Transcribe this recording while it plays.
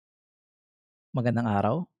Magandang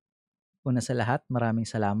araw. Una sa lahat, maraming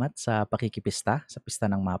salamat sa pakikipista sa Pista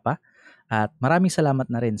ng Mapa at maraming salamat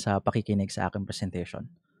na rin sa pakikinig sa aking presentation.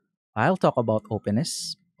 I'll talk about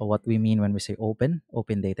openness, or what we mean when we say open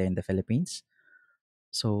data in the Philippines.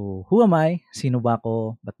 So, who am I? Sino ba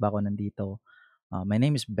ako? Ba't ba ako nandito? My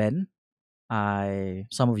name is Ben.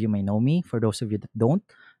 Some of you may know me. For those of you that don't,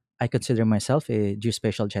 I consider myself a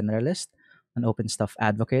geospatial generalist, an open stuff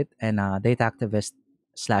advocate, and a data activist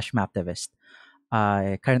slash maptivist.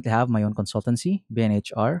 I currently have my own consultancy,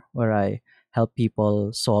 BNHR, where I help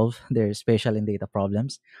people solve their spatial and data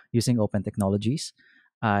problems using open technologies.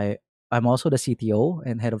 I, I'm also the CTO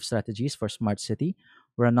and head of strategies for Smart City.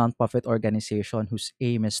 We're a nonprofit organization whose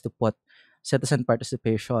aim is to put citizen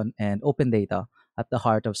participation and open data at the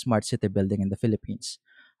heart of smart city building in the Philippines.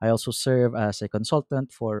 I also serve as a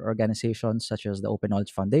consultant for organizations such as the Open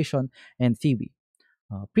Knowledge Foundation and Phoebe.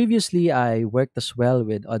 Previously, I worked as well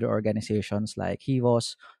with other organizations like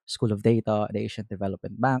HEVOS, School of Data, the Asian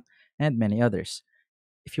Development Bank, and many others.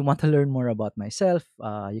 If you want to learn more about myself,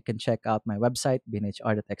 you can check out my website,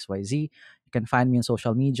 bnhr.xyz. You can find me on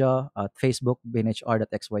social media at Facebook,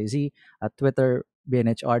 bnhr.xyz, at Twitter,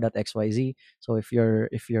 bnhr.xyz. So if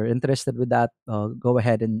you're interested with that, go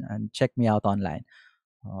ahead and check me out online.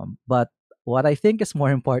 But what I think is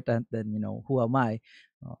more important than who am I,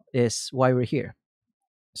 is why we're here.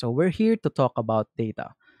 So we're here to talk about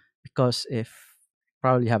data because if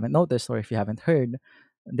probably haven't noticed or if you haven't heard,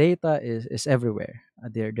 data is everywhere.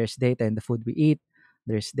 There's data in the food we eat.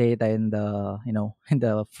 There's data in the in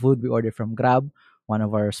the food we order from Grab, one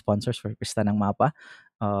of our sponsors for Pista ng Mapa.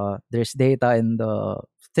 There's data in the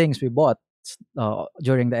things we bought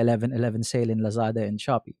during the 11/11 sale in Lazada and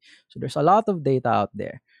Shopee. So there's a lot of data out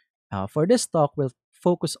there. For this talk, we'll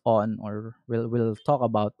focus on or we'll talk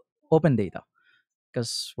about open data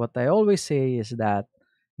because what I always say is that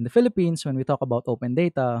in the Philippines, when we talk about open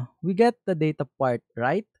data, we get the data part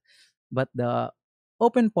right, but the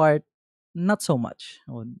open part, not so much.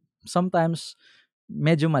 Sometimes,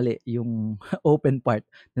 medyo mali yung open part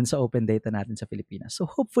dun sa open data natin sa Pilipinas. So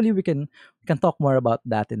hopefully we can talk more about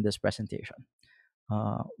that in this presentation.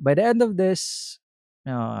 By the end of this,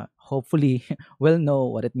 hopefully we'll know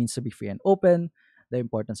what it means to be free and open, the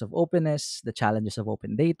importance of openness, the challenges of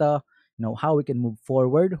open data, how we can move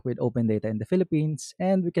forward with open data in the Philippines,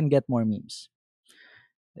 and we can get more memes.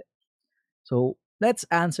 So let's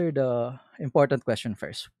answer the important question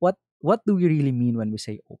first. What do we really mean when we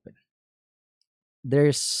say open?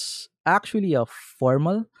 There's actually a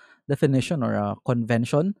formal definition or a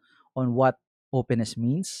convention on what openness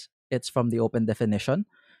means. It's from the open definition.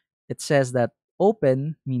 It says that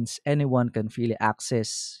open means anyone can freely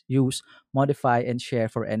access, use, modify, and share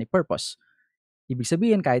for any purpose. Ibig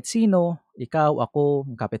sabihin kahit sino, ikaw, ako,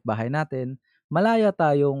 ang kapitbahay natin, malaya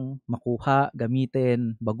tayong makuha,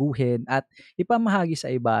 gamitin, baguhin, at ipamahagi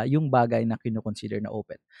sa iba yung bagay na kinoconsider na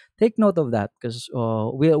open. Take note of that because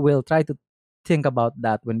we'll try to think about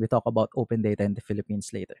that when we talk about open data in the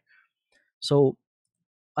Philippines later. So,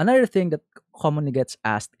 another thing that commonly gets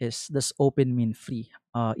asked is, does open mean free?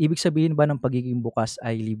 Ibig sabihin ba ng pagiging bukas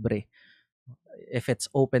ay libre? If it's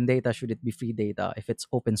open data, should it be free data? If it's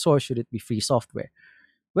open source, should it be free software?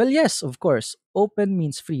 Well, yes, of course. Open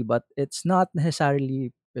means free, but it's not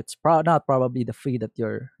necessarily. Not probably the free that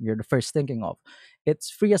you're the first thinking of. It's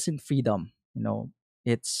free as in freedom.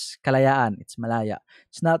 It's kalayaan. It's malaya.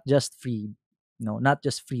 It's not just free. Not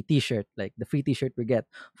just free T-shirt like the free T-shirt we get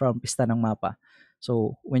from Pista ng Mapa.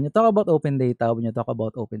 So when you talk about open data, when you talk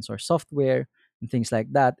about open source software and things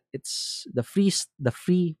like that, it's the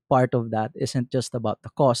free part of that isn't just about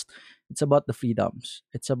the cost. It's about the freedoms.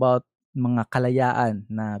 It's about mga kalayaan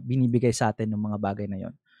na binibigay sa atin ng mga bagay na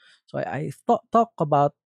yon. So I talk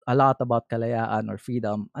about a lot about kalayaan or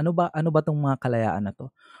freedom. Ano ba tong mga kalayaan na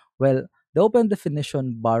to? Well, the open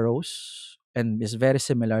definition borrows and is very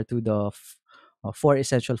similar to the four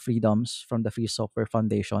essential freedoms from the Free Software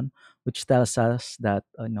Foundation, which tells us that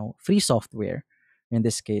free software, in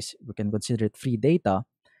this case we can consider it free data,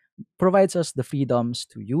 provides us the freedoms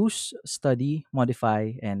to use, study, modify,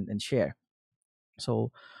 and share. So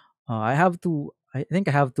I think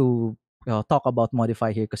I have to talk about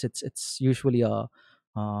modify here because it's usually a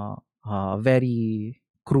very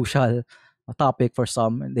crucial topic for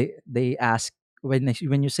some. They ask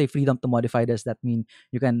when you say freedom to modify, does that mean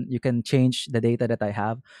you can change the data that I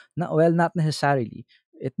have? No, well, not necessarily.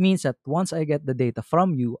 It means that once I get the data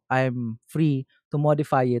from you, I'm free to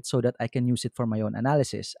modify it so that I can use it for my own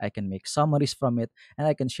analysis. I can make summaries from it and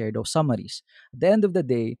I can share those summaries. At the end of the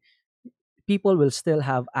day, people will still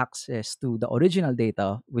have access to the original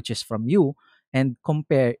data, which is from you, and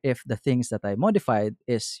compare if the things that I modified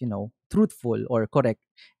is, truthful or correct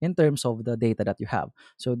in terms of the data that you have.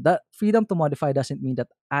 So that freedom to modify doesn't mean that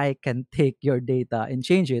I can take your data and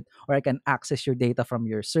change it, or I can access your data from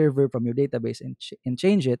your server, from your database, and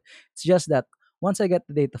change it. It's just that once I get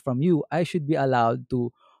the data from you, I should be allowed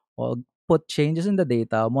to uh, put changes in the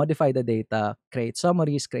data, modify the data, create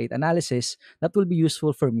summaries, create analysis that will be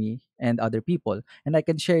useful for me and other people, and I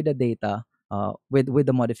can share the data with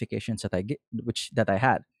the modifications that I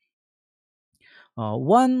had.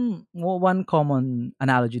 One common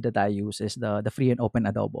analogy that I use is the free and open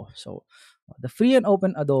adobo. So the free and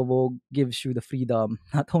open adobo gives you the freedom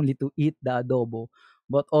not only to eat the adobo,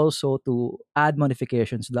 but also to add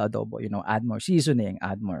modifications to the adobo. Add more seasoning,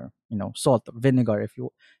 add more salt, vinegar if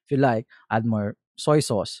you like, add more soy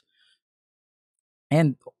sauce,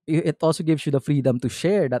 and it also gives you the freedom to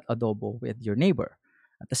share that adobo with your neighbor.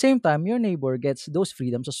 At the same time, your neighbor gets those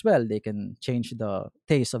freedoms as well. They can change the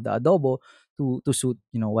taste of the adobo to suit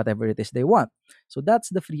whatever it is they want. So that's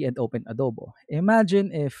the free and open adobo.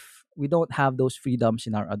 Imagine if we don't have those freedoms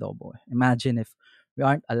in our adobo. Imagine if we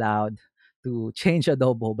aren't allowed to change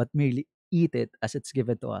adobo but merely eat it as it's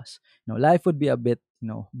given to us. Life would be a bit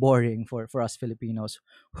boring for us Filipinos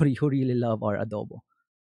who really love our adobo.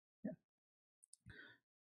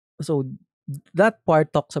 So that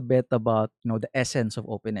part talks a bit about the essence of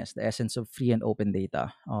openness, the essence of free and open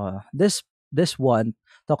data. This one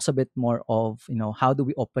talks a bit more of how do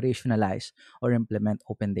we operationalize or implement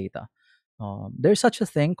open data. There's such a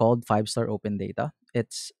thing called five-star open data.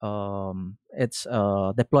 It's a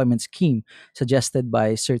deployment scheme suggested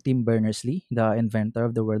by Sir Tim Berners-Lee, the inventor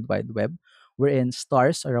of the World Wide Web, wherein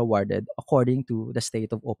stars are awarded according to the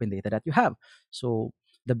state of open data that you have. So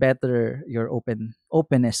the better your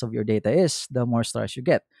openness of your data is, the more stars you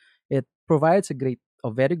get. It provides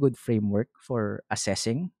a very good framework for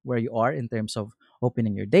assessing where you are in terms of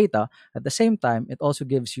opening your data. At the same time, it also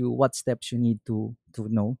gives you what steps you need to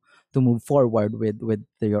know to move forward with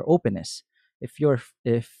your openness. If you're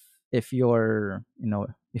if if you're you know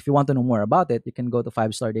if you want to know more about it, you can go to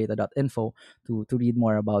fivestardata.info to read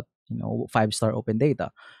more about five-star open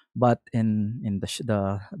data. But in the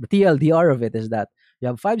TLDR of it is that you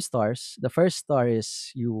have 5 stars. The first star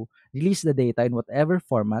is you release the data in whatever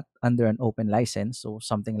format under an open license, so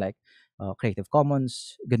something like Creative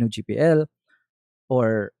Commons, GNU GPL,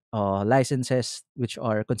 or licenses which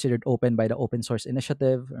are considered open by the open source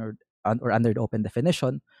initiative, or under the open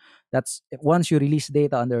definition. That's once you release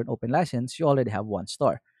data under an open license, you already have 1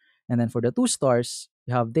 star. And then for the 2 stars,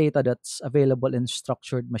 you have data that's available in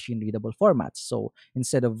structured machine readable formats. So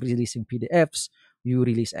instead of releasing PDFs, you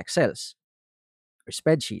release Excels or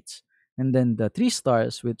spreadsheets. And then the 3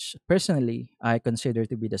 stars, which personally I consider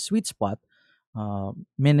to be the sweet spot,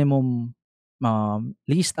 minimum,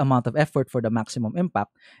 least amount of effort for the maximum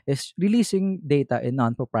impact, is releasing data in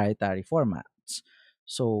non-proprietary formats.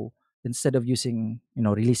 So instead of releasing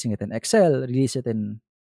it in Excel, release it in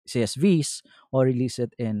CSVs or release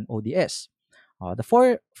it in ODS. The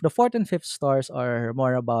fourth and fifth stars are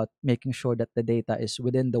more about making sure that the data is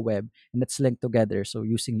within the web and it's linked together. So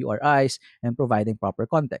using URIs and providing proper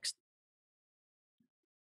context.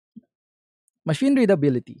 Machine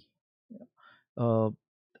readability. Uh,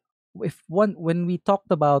 if one when we talked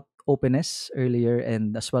about openness earlier,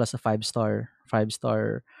 and as well as the five star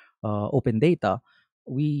open data,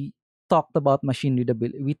 we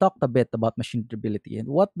we talked a bit about machine readability. And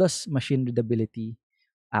what does machine readability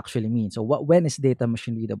actually mean? So when is data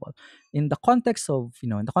machine readable? In the context of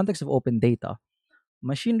open data,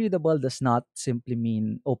 machine readable does not simply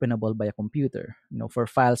mean openable by a computer. For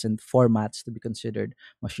files and formats to be considered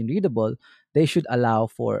machine readable, they should allow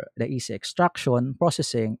for the easy extraction,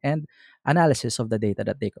 processing, and analysis of the data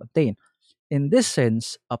that they contain. In this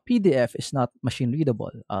sense, a PDF is not machine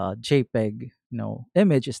readable. A JPEG,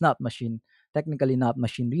 image is not technically not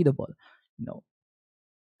machine readable. You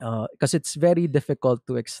know, because it's very difficult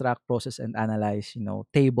to extract, process, and analyze,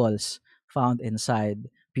 tables found inside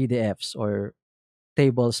PDFs, or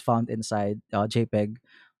tables found inside JPEG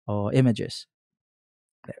images.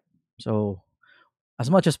 So,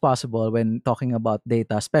 as much as possible, when talking about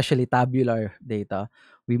data, especially tabular data,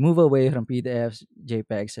 we move away from PDFs,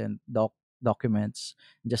 JPEGs, and documents.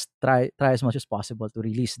 Just try as much as possible to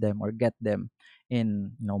release them or get them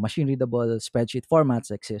in machine readable spreadsheet formats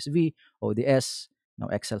like CSV, ODS,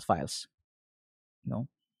 Excel files. You know,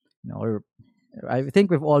 or I think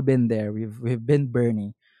we've all been there. We've been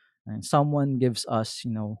Bernie, and someone gives us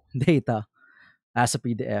data as a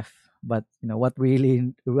PDF. But what we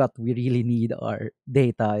really need are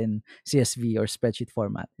data in CSV or spreadsheet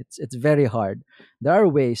format. It's very hard. There are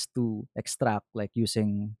ways to extract, like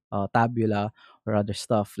using Tabula or other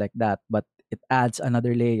stuff like that, but it adds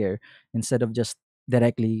another layer. Instead of just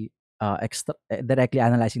directly directly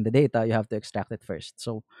analyzing the data, you have to extract it first.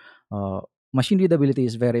 So uh, machine readability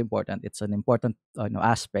is very important. It's an important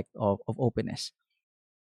aspect of openness.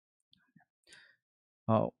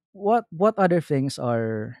 What other things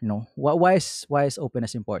are, why is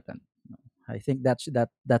openness important? I think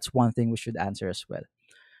that's one thing we should answer as well.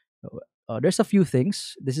 There's a few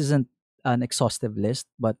things. This isn't an exhaustive list,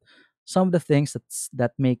 but some of the things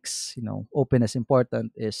that makes openness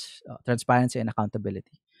important is transparency and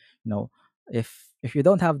accountability. You know, if you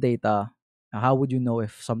don't have data, how would you know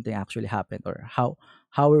if something actually happened, or how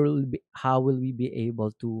will we be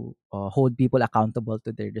able to hold people accountable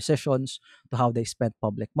to their decisions, to how they spent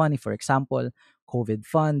public money, for example, COVID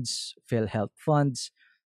funds, PhilHealth funds,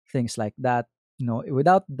 things like that.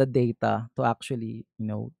 Without the data to actually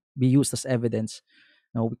be used as evidence,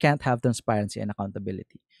 we can't have transparency and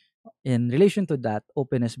accountability. In relation to that,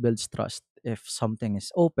 openness builds trust. If something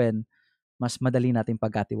is open, mas madali natin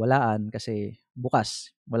pagkatiwalaan kasi bukas,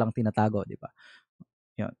 walang tinatago, di ba?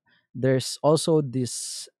 Yun. There's also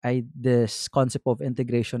this concept of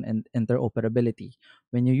integration and interoperability.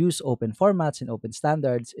 When you use open formats and open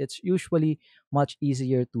standards, it's usually much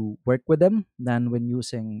easier to work with them than when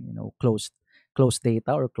using closed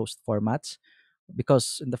data or closed formats,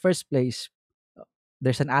 because in the first place, uh,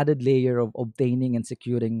 there's an added layer of obtaining and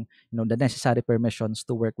securing the necessary permissions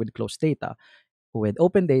to work with closed data. With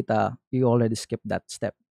open data, you already skip that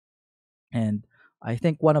step. And I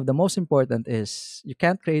think one of the most important is you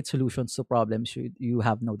can't create solutions to problems you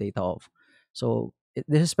have no data of. So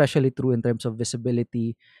this is especially true in terms of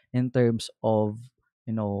visibility, in terms of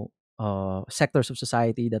you know sectors of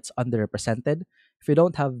society that's underrepresented. If we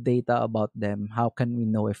don't have data about them, how can we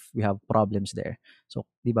know if we have problems there? So,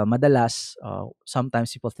 di ba, madalas,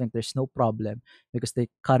 sometimes people think there's no problem because they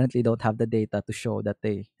currently don't have the data to show that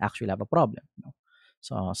they actually have a problem.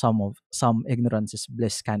 So some ignorance is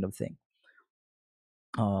bliss kind of thing.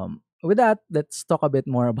 With that, let's talk a bit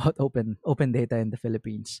more about open data in the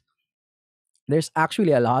Philippines. There's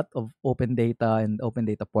actually a lot of open data and open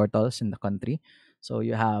data portals in the country. So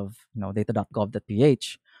you have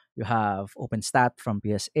data.gov.ph, you have OpenStat from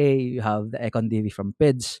PSA, you have the EconDB from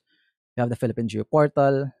PIDS, you have the Philippine Geo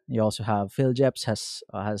Portal. You also have PhilJeps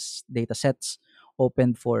has data sets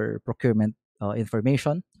open for procurement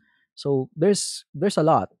information. So there's a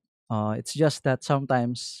lot. It's just that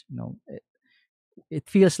sometimes it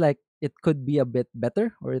feels like it could be a bit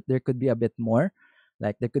better, or there could be a bit more.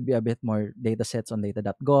 Like there could be a bit more data sets on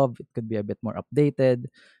data.gov. It could be a bit more updated.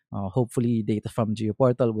 Hopefully data from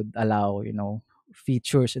geoportal would allow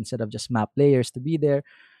features instead of just map layers to be there.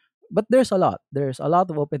 But there's a lot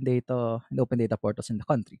of open data and open data portals in the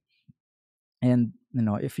country. And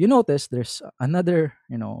if you notice, there's another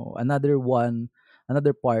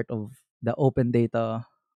part of the open data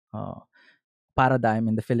uh, paradigm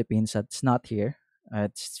in the Philippines that's not here.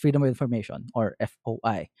 It's freedom of information, or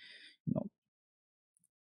FOI. You know,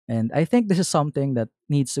 and I think this is something that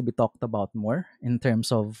needs to be talked about more in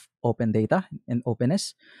terms of open data and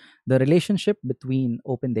openness, the relationship between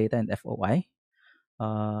open data and FOI.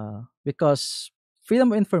 Because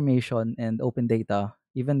freedom of information and open data,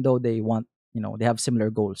 even though they have similar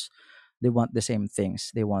goals. They want the same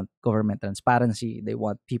things. They want government transparency. They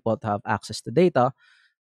want people to have access to data.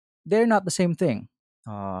 They're not the same thing.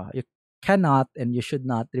 You cannot and you should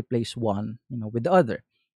not replace one, with the other.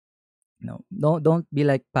 Don't be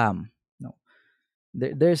like Pam. No,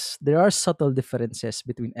 there are subtle differences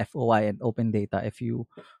between FOI and open data if you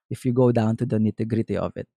go down to the nitty gritty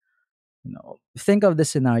of it. Think of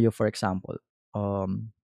this scenario, for example.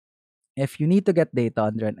 Um, if you need to get data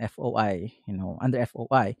under an FOI, under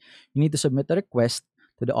FOI, you need to submit a request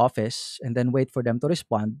to the office and then wait for them to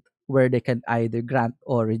respond, where they can either grant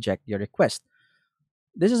or reject your request.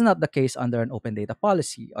 This is not the case under an open data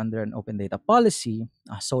policy. Under an open data policy,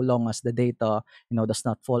 so long as the data, does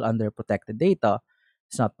not fall under protected data,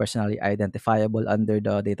 it's not personally identifiable under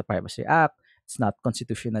the Data Privacy Act, it's not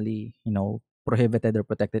constitutionally, prohibited or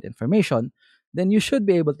protected information, then you should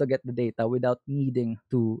be able to get the data without needing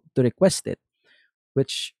to request it,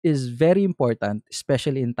 which is very important,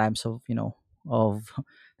 especially in times of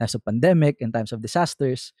times of pandemic, in times of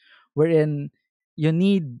disasters, wherein you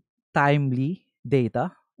need timely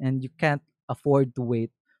data and you can't afford to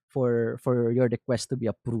wait for your request to be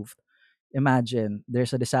approved. Imagine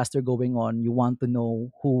there's a disaster going on, you want to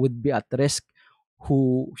know who would be at risk,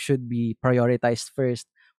 who should be prioritized first,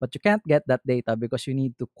 but you can't get that data because you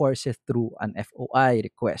need to course it through an FOI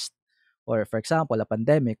request. Or for example, a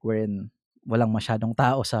pandemic wherein walang masyadong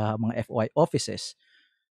tao sa mga FOI offices,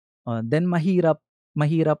 then mahirap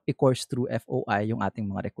mahirap i-course through FOI yung ating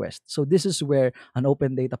mga request. So this is where an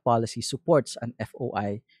open data policy supports an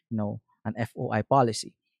FOI, an FOI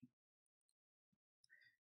policy.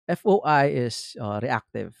 FOI is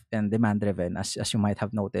reactive and demand driven, as you might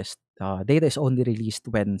have noticed. Data is only released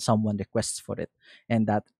when someone requests for it, and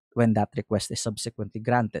that when that request is subsequently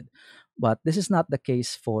granted. But this is not the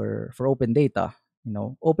case for open data.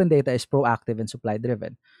 Open data is proactive and supply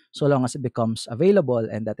driven. So long as it becomes available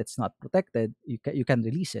and that it's not protected, you can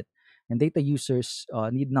release it. And data users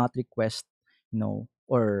need not request,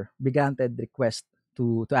 or be granted request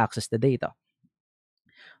to access the data.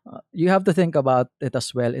 You have to think about it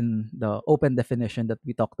as well in the open definition that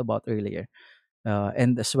we talked about earlier,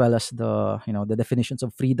 and as well as the definitions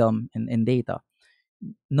of freedom in data.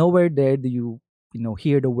 Nowhere there do you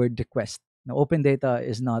hear the word request. Now, open data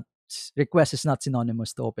is not request is not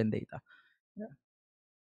synonymous to open data. Yeah.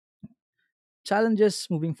 Challenges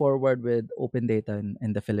moving forward with open data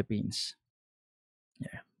in the Philippines.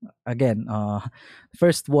 Yeah. Again,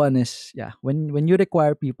 first one is, when you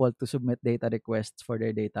require people to submit data requests for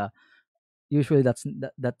their data, usually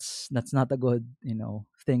that's not a good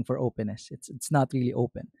thing for openness. It's not really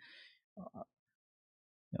open. uh,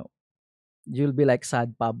 you know, you'll be like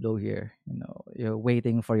sad Pablo here. You're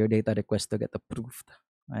waiting for your data request to get approved.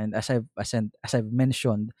 And as I've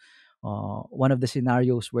mentioned, one of the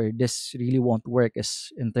scenarios where this really won't work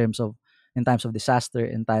is in times of disaster,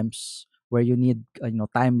 in times where you need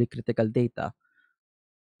timely critical data.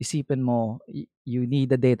 Isipin mo, you need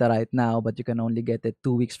the data right now, but you can only get it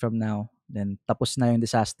 2 weeks from now. Then tapos na yung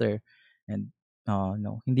disaster, and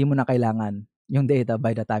no, hindi mo na kailangan yung data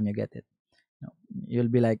by the time you get it. You'll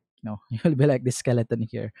be like, you'll be like the skeleton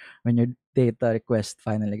here when your data request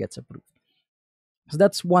finally gets approved. So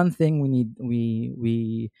that's one thing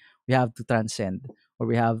we have to transcend, or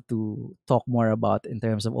we have to talk more about in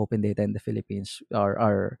terms of open data in the Philippines.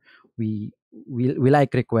 Our we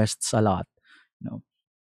like requests a lot. You know,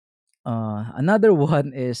 Another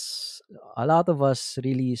one is, a lot of us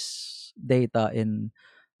release data in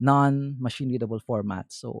non-machine readable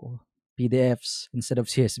formats, so PDFs instead of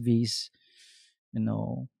CSVs. You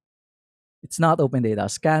know, it's not open data.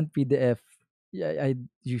 Scanned PDF, yeah,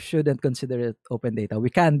 you shouldn't consider it open data. We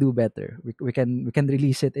can do better. We can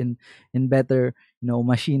release it in better,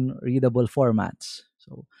 machine readable formats.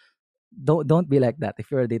 So don't be like that.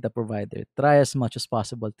 If you're a data provider, try as much as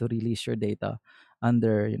possible to release your data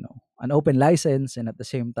under an open license, and at the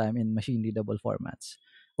same time in machine readable formats,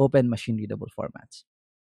 open machine readable formats.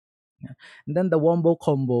 Yeah. And then the wombo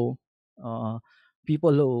combo, uh,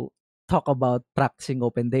 people who talk about practicing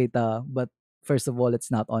open data, but first of all,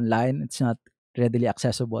 it's not online, it's not readily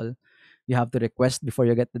accessible. You have to request before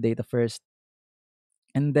you get the data first,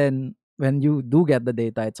 and then when you do get the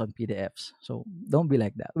data, it's on PDFs. So don't be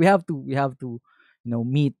like that. We have to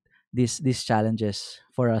meet these challenges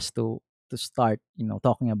for us to start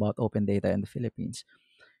talking about open data in the Philippines.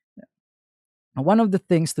 And one of the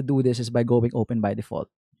things to do this is by going open by default.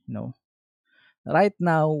 you know right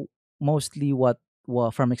now, mostly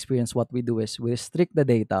from experience, what we do is we restrict the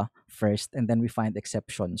data first, and then we find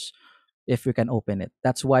exceptions if we can open it.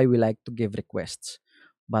 That's why we like to give requests.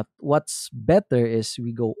 But what's better is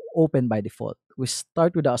we go open by default. We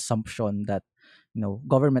start with the assumption that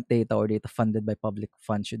government data or data funded by public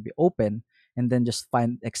funds should be open, and then just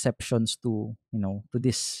find exceptions to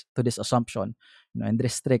this assumption, and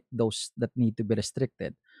restrict those that need to be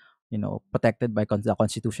restricted, protected by the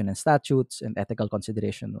Constitution and statutes and ethical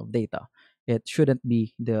consideration of data. It shouldn't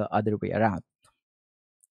be the other way around.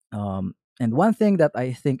 And one thing that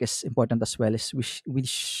I think is important as well is we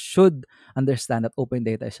should understand that open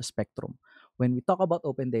data is a spectrum. When we talk about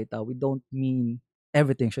open data, we don't mean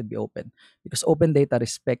everything should be open, because open data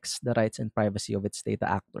respects the rights and privacy of its data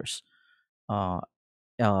actors. Uh,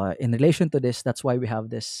 in relation to this, that's why we have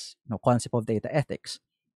this concept of data ethics,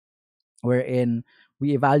 wherein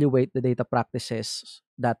we evaluate the data practices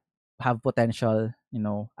that have potential,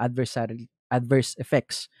 adverse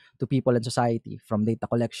effects to people and society from data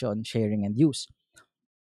collection, sharing, and use.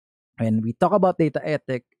 When we talk about data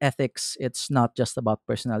ethics, it's not just about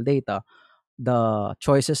personal data. The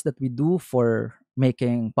choices that we do for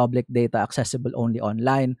making public data accessible only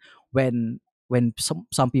online, when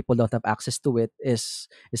some people don't have access to it, is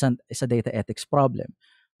a data ethics problem.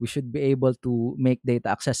 We should be able to make data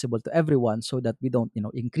accessible to everyone, so that we don't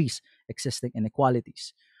increase existing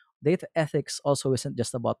inequalities. Data ethics also isn't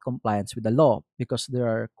just about compliance with the law, because there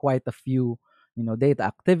are quite a few data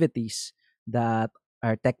activities that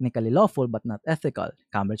are technically lawful but not ethical.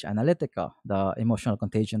 Cambridge Analytica, the emotional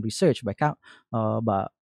contagion research uh, by,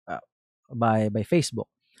 uh, by Facebook.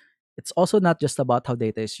 It's also not just about how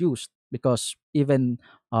data is used. because even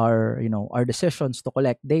our decisions to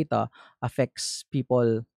collect data affects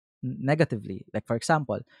people negatively. Like for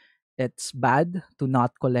example, it's bad to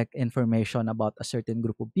not collect information about a certain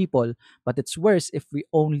group of people, but it's worse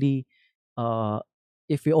uh,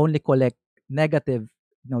 if we only collect negative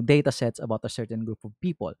data sets about a certain group of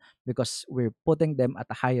people, because we're putting them at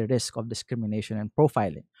a higher risk of discrimination and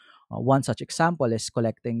profiling. One such example is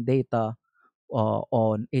collecting data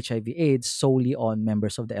on HIV/AIDS solely on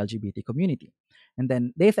members of the LGBT community. And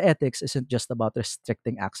then data ethics isn't just about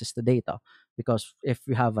restricting access to data, because if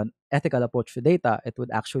we have an ethical approach to data, it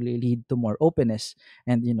would actually lead to more openness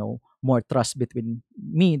and more trust between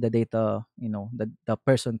me, the data, the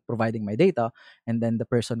person providing my data, and then the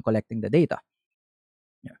person collecting the data.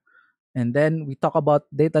 Yeah. And then we talk about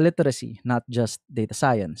data literacy, not just data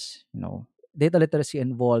science. Data literacy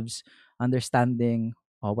involves understanding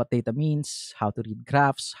what data means, how to read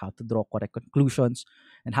graphs, how to draw correct conclusions,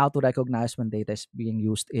 and how to recognize when data is being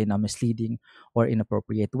used in a misleading or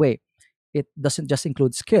inappropriate way. It doesn't just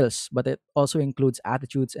include skills, but it also includes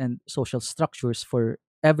attitudes and social structures for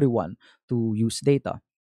everyone to use data.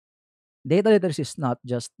 Data literacy is not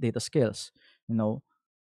just data skills. You know,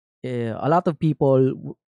 a lot of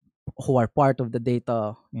people who are part of the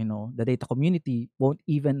data community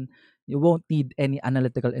you won't need any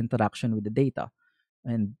analytical interaction with the data.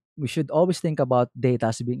 And we should always think about data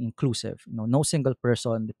as being inclusive. No single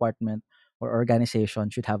person, department, or organization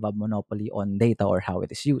should have a monopoly on data or how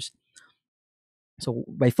it is used. So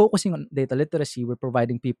by focusing on data literacy, we're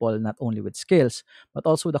providing people not only with skills, but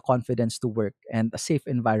also the confidence to work and a safe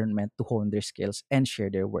environment to hone their skills and share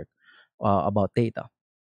their work about data.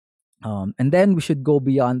 And then we should go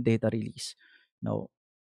beyond data release. Now,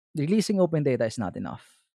 releasing open data is not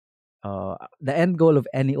enough. The end goal of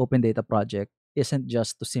any open data project isn't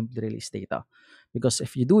just to simply release data, because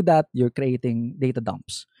if you do that, you're creating data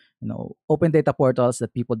dumps, open data portals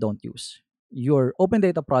that people don't use. Your open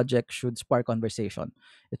data project should spark conversation.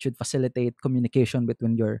 It should facilitate communication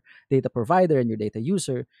between your data provider and your data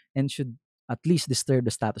user, and should at least disturb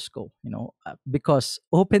the status quo, because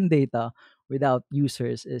open data without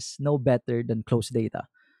users is no better than closed data.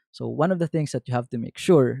 So one of the things that you have to make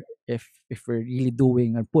sure, if we're really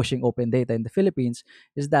doing and pushing open data in the Philippines,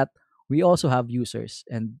 is that we also have users,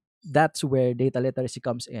 and that's where data literacy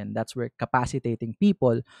comes in. That's where capacitating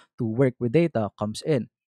people to work with data comes in.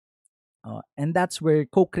 And that's where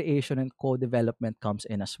co-creation and co-development comes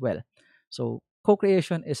in as well. So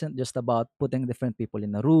co-creation isn't just about putting different people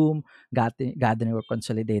in a room, gathering or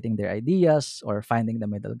consolidating their ideas, or finding the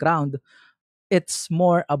middle ground. It's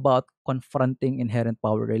more about confronting inherent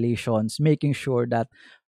power relations, making sure that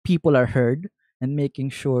people are heard, and making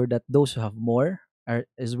sure that those who have more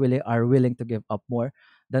are willing to give up more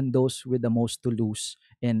than those with the most to lose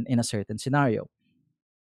in a certain scenario.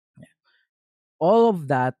 All of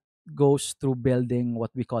that goes through building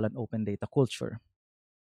what we call an open data culture,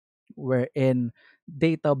 wherein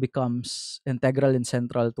data becomes integral and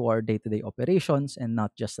central to our day-to-day operations and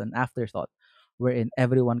not just an afterthought, wherein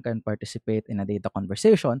everyone can participate in a data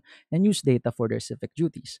conversation and use data for their civic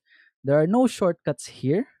duties. There are no shortcuts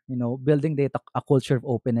here. Building data a culture of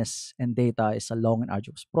openness and data is a long and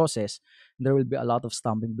arduous process. There will be a lot of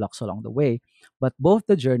stumbling blocks along the way, but both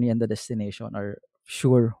the journey and the destination are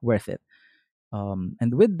sure worth it.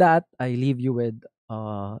 And with that, I leave you with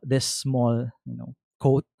this small,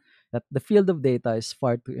 quote, that the field of data is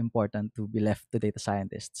far too important to be left to data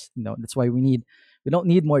scientists. That's why we don't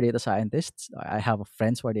need more data scientists. I have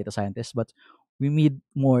friends who are data scientists, but we need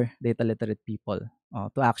more data literate people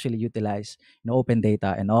to actually utilize, open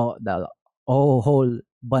data and all whole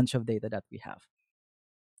bunch of data that we have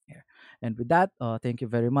here. And with that, thank you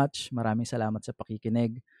very much. Maraming salamat sa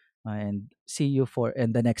pakikinig, and see you for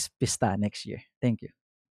in the next Pista next year. Thank you.